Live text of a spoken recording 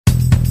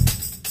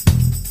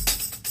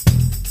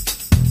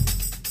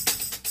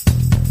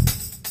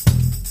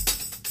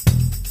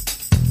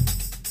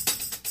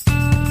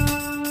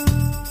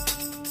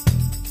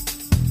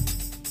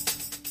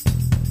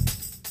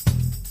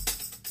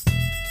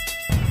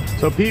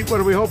So Pete, what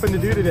are we hoping to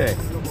do today?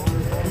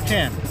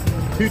 210.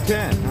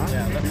 210, huh?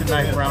 Yeah, that's a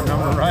nice round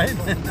number, right?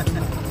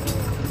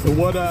 So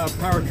what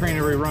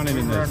powertrain are we running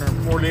in this?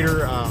 4-liter,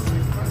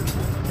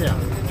 yeah,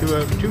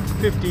 to a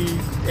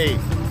 258.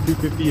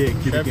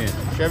 258 cubic inch.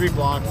 Chevy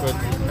block with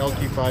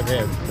LT5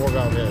 heads,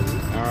 4-valve heads.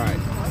 All right.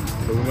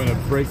 So we're going to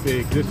break the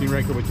existing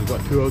record, which is what,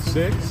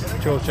 206?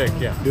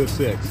 206, yeah.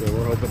 206. So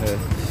we're hoping to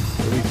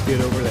at least get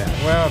over that.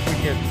 Well, if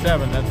we get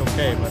 7, that's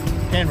okay, but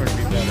 10 would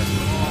be better.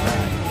 All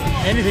right.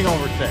 Anything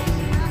over 6.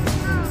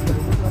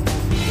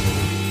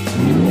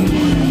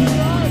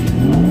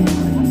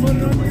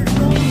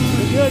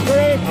 Good,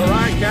 Greg. All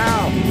right,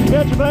 Cal.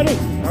 Got you, buddy.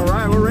 All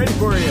right, we're ready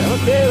for you.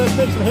 Okay, let's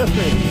make some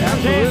history.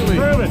 Absolutely.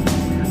 Proven.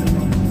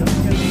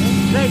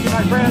 Thank you,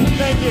 my friend.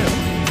 Thank you.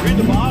 Read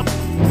the box.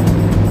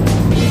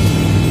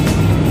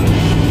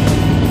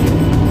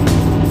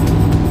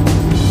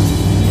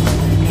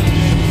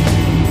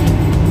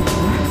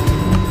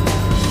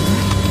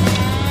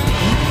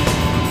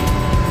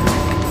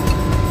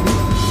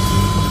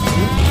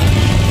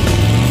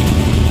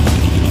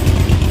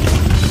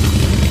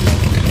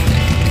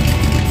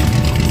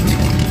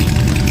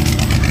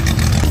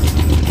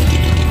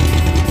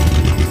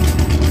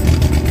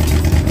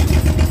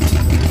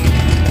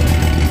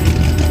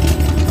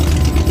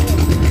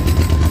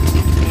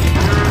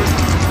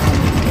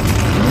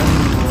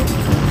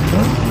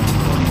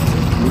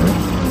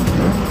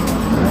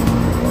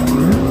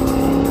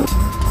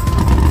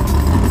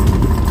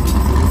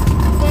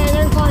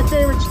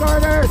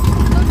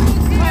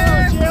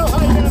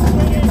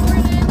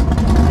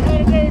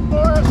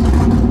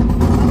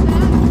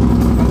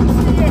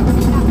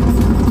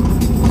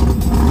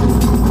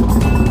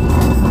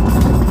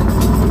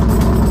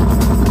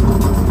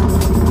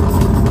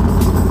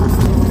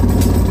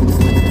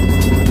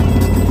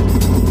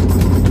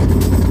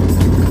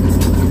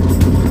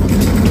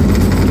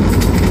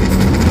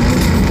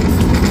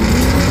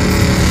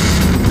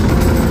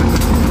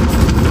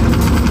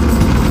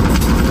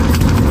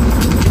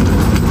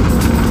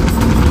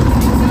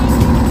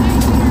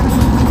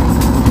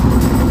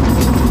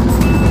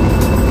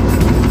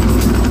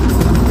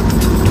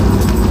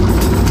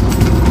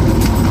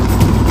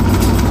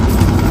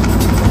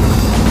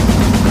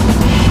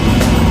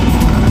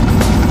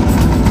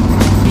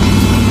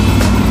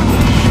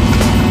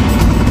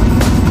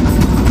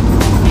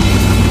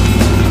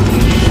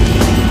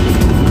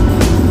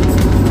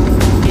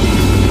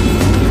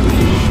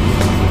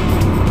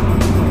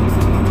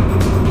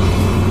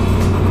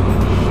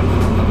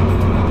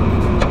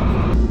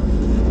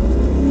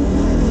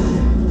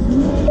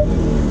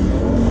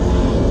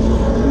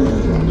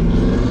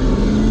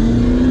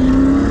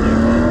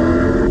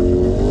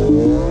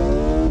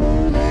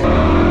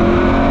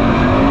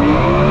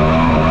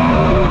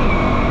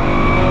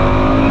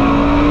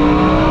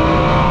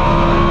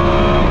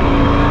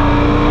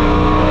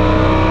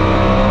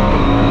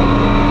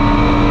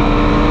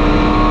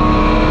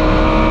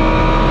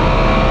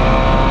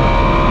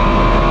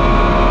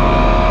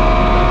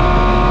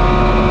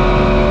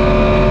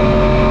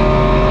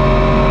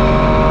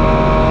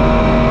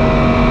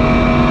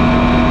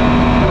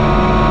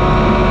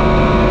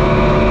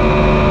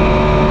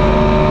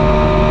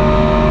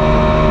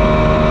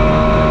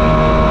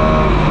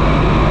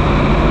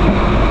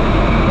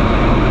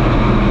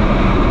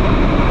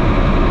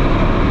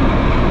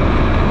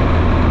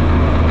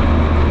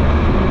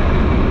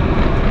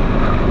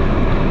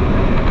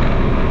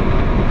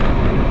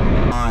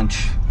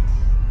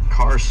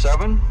 Car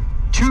 7,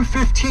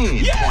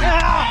 215.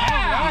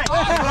 Yeah!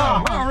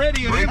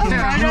 Already an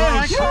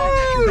Congratulations.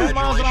 2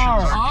 miles an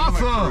hour.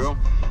 Awesome.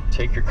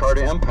 Take your car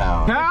to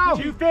impound. Cal!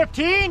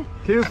 215?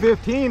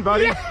 215,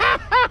 buddy. Yeah!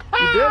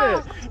 You did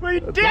it. We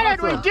did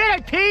That's it. We awesome. did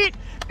it, Pete.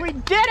 We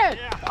did it.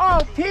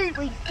 Oh, Pete,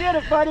 we did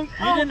it, buddy. You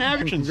didn't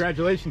have actions.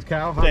 Congratulations,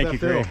 Cal. How's Thank that you,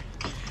 feel?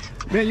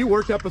 Greg. Man, you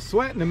worked up a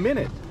sweat in a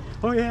minute.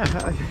 Oh yeah.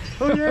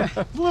 Oh yeah.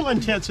 A little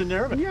intense in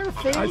there, but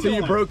I see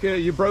you broke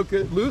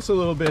it loose a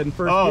little bit in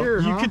first gear.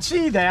 You huh? could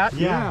see that.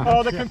 Yeah.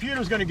 Oh, the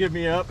computer's going to give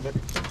me up, but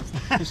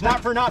it's not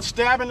for not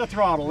stabbing the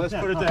throttle. Let's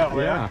put it that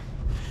way. Yeah.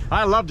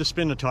 I love to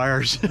spin the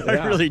tires. Yeah.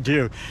 I really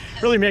do.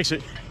 Really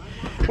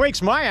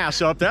wakes my ass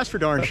up, that's for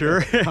darn sure.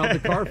 How'd the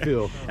car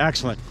feel?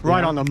 Excellent.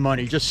 Right Yeah. on the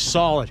money, just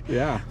solid.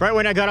 Yeah. Right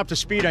when I got up to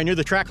speed, I knew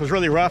the track was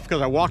really rough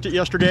because I walked it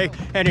yesterday,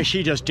 and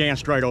she just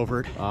danced right over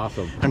it.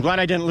 Awesome. I'm glad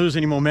I didn't lose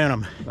any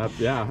momentum.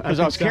 Yeah.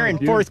 Because I was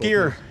carrying fourth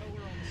gear.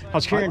 I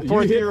was carrying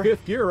fourth you hit gear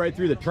fifth gear right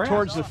through the track.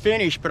 towards the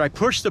finish, but I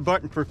pushed the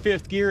button for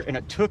fifth gear, and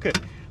it took it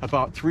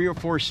about 3 or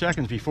 4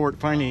 seconds before it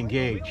finally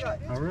engaged.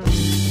 Oh, really?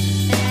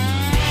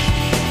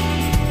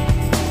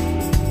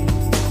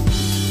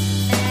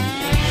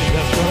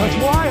 That's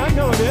why I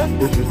know it is.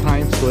 Here's your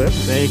time slip.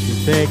 Thank you,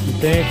 thank you,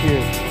 thank you.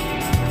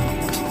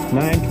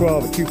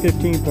 912 at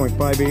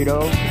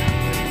 215.580.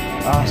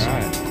 Awesome. All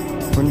right.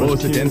 What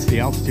was the density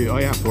altitude? Oh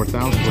yeah,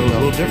 4,000. So it was a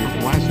little different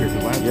from last year.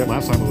 Because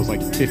last time it was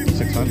like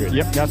 5,600.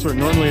 Yep, that's what it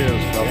normally is.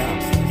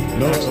 Yeah.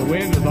 No, the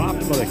wind is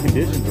optimal. The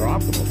conditions are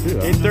optimal too.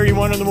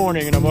 8:31 in the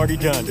morning, and I'm already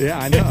done. Yeah,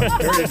 I know.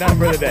 Already done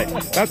for the day.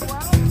 That's.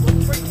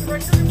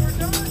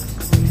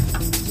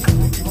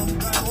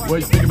 What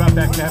did you think about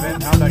that,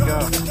 Kevin? How'd that go?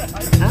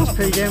 That was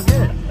pretty damn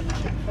good.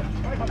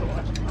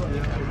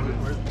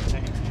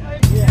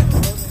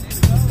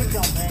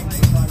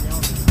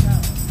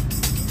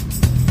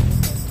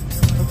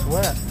 Looks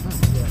wet.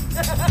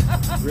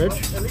 Rich?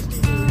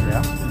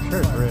 Yeah. I'm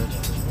sure it's rich.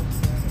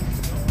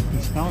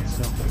 You smell it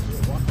still.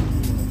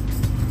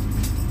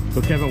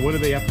 So Kevin, what do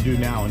they have to do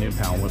now in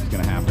impound? What's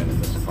going to happen in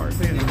this part?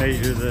 They're going to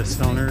measure the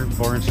cylinder,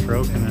 bore and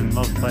stroke, and then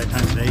multiply it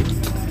times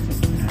 8.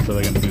 So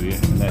they're going to do the,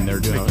 and then they're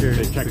doing,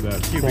 they check the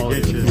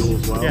quality of the fuel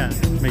as well? Yeah,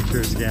 make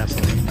sure it's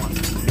gasoline.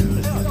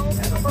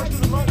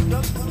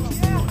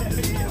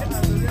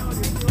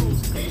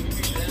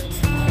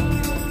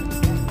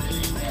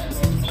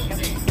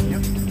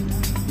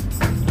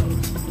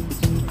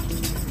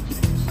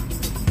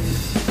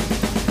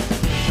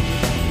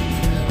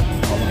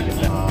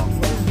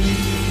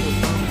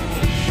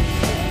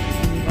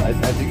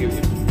 I think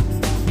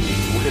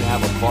we're going to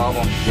have a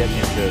problem getting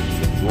it to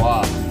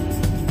drop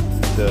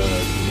the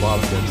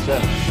bottom dead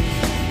center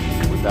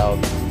without,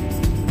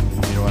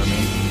 you know what I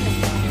mean?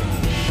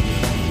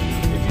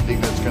 If you think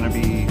that's going to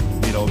be,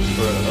 you know,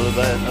 for other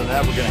than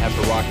that, we're going to have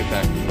to rock it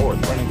back and forth.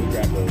 Running to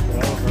grab those.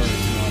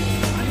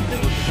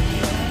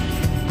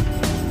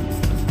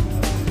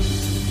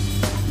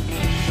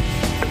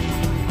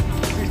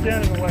 He's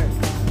standing in the way.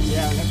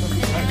 Yeah, that's what we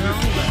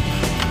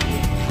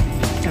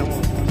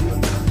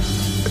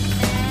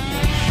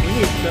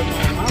need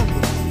 700 miles.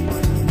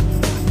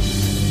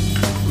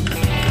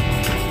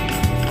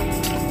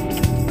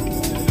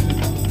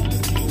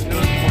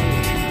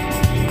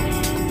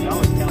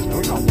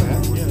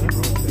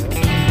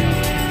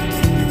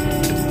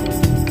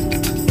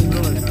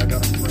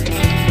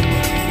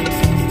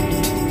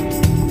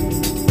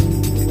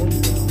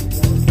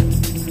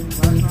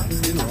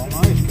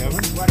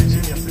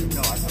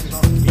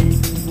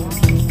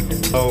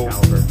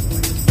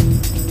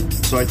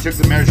 So I took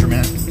the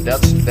measurement.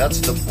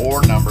 That's the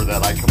bore number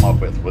that I come up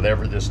with,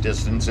 whatever this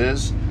distance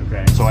is.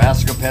 Okay. So I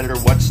asked the competitor,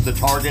 what's the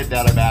target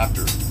that I'm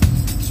after?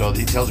 So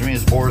he tells me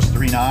his bore is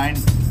 3.9.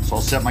 So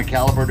I'll set my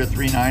caliper to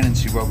 3.9 and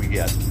see what we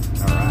get.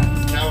 All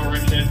right. Now we're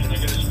Richard. Can I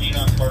get a speed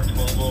on car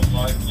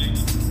 1205,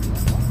 please?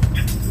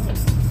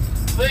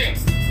 Thing,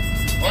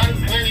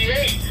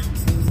 128.